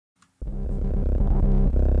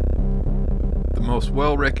most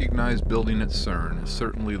well-recognized building at CERN is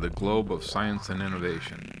certainly the globe of science and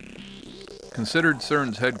innovation. Considered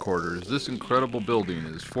CERN's headquarters, this incredible building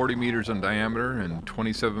is 40 meters in diameter and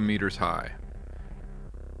 27 meters high.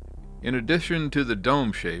 In addition to the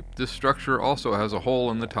dome shape, this structure also has a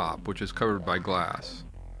hole in the top, which is covered by glass.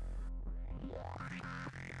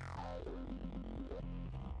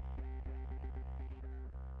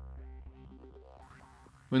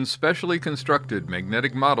 When specially constructed,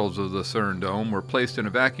 magnetic models of the CERN dome were placed in a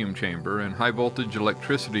vacuum chamber and high-voltage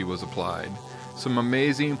electricity was applied, some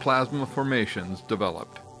amazing plasma formations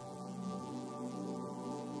developed.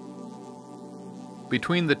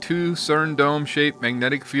 Between the two CERN dome-shaped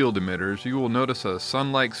magnetic field emitters, you will notice a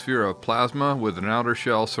sun-like sphere of plasma with an outer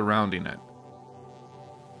shell surrounding it.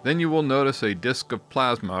 Then you will notice a disk of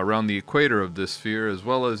plasma around the equator of this sphere, as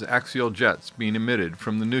well as axial jets being emitted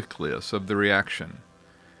from the nucleus of the reaction.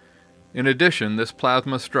 In addition, this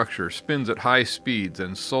plasma structure spins at high speeds,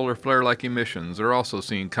 and solar flare-like emissions are also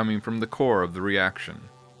seen coming from the core of the reaction.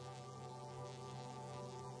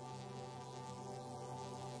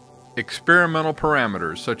 Experimental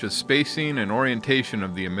parameters such as spacing and orientation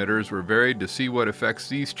of the emitters were varied to see what effects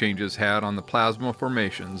these changes had on the plasma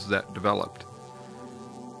formations that developed.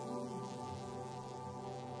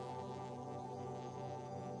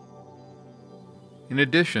 In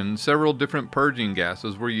addition, several different purging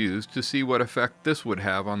gases were used to see what effect this would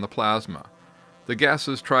have on the plasma. The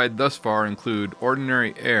gases tried thus far include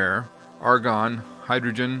ordinary air, argon,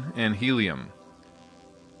 hydrogen, and helium.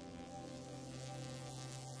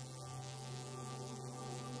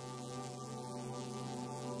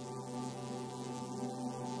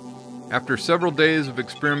 After several days of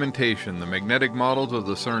experimentation, the magnetic models of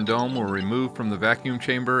the CERN dome were removed from the vacuum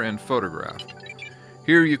chamber and photographed.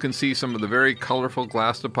 Here you can see some of the very colorful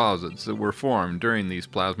glass deposits that were formed during these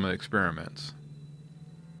plasma experiments.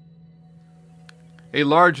 A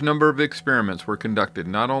large number of experiments were conducted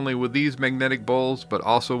not only with these magnetic bowls, but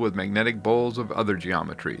also with magnetic bowls of other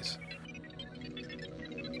geometries.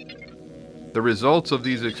 The results of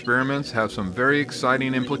these experiments have some very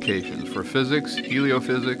exciting implications for physics,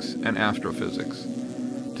 heliophysics, and astrophysics.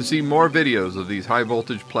 To see more videos of these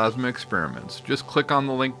high-voltage plasma experiments, just click on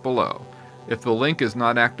the link below. If the link is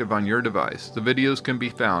not active on your device, the videos can be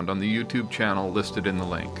found on the YouTube channel listed in the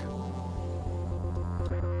link.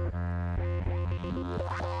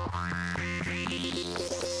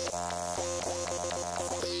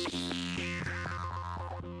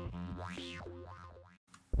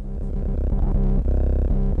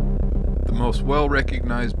 The most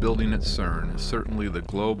well-recognized building at CERN is certainly the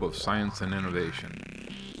globe of science and innovation.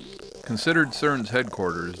 Considered CERN's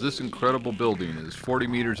headquarters, this incredible building is 40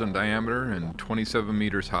 meters in diameter and 27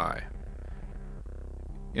 meters high.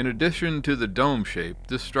 In addition to the dome shape,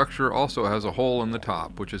 this structure also has a hole in the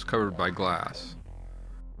top, which is covered by glass.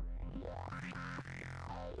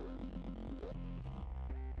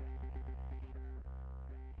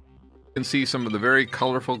 You can see some of the very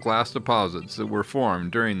colorful glass deposits that were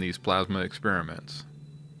formed during these plasma experiments.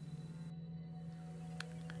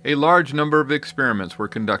 A large number of experiments were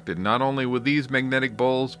conducted not only with these magnetic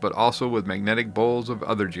bowls, but also with magnetic bowls of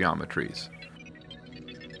other geometries.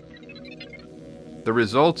 The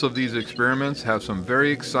results of these experiments have some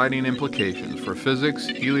very exciting implications for physics,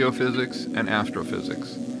 heliophysics, and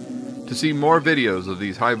astrophysics. To see more videos of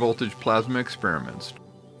these high-voltage plasma experiments,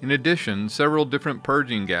 in addition, several different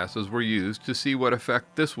purging gases were used to see what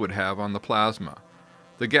effect this would have on the plasma.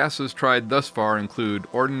 The gases tried thus far include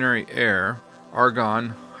ordinary air,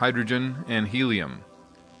 argon, hydrogen, and helium.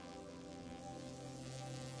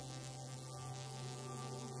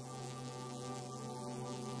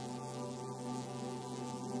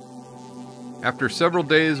 After several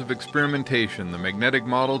days of experimentation, the magnetic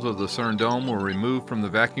models of the CERN dome were removed from the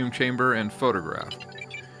vacuum chamber and photographed.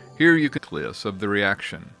 Here you can see the nucleus of the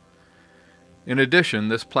reaction. In addition,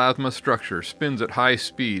 this plasma structure spins at high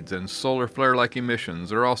speeds, and solar flare-like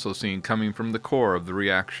emissions are also seen coming from the core of the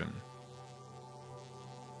reaction.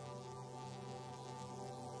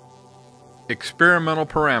 Experimental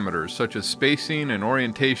parameters such as spacing and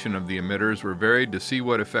orientation of the emitters were varied to see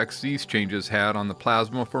what effects these changes had on the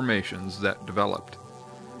plasma formations that developed.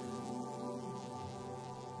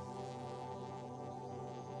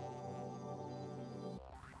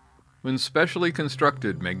 When specially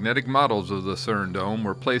constructed, magnetic models of the CERN dome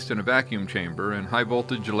were placed in a vacuum chamber and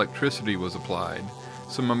high-voltage electricity was applied,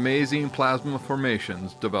 some amazing plasma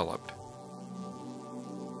formations developed.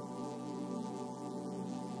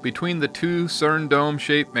 Between the two CERN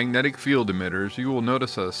dome-shaped magnetic field emitters, you will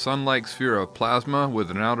notice a sun-like sphere of plasma with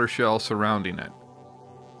an outer shell surrounding it.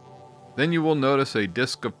 Then you will notice a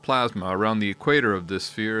disk of plasma around the equator of this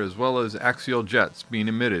sphere, as well as axial jets being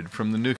emitted from the nucleus.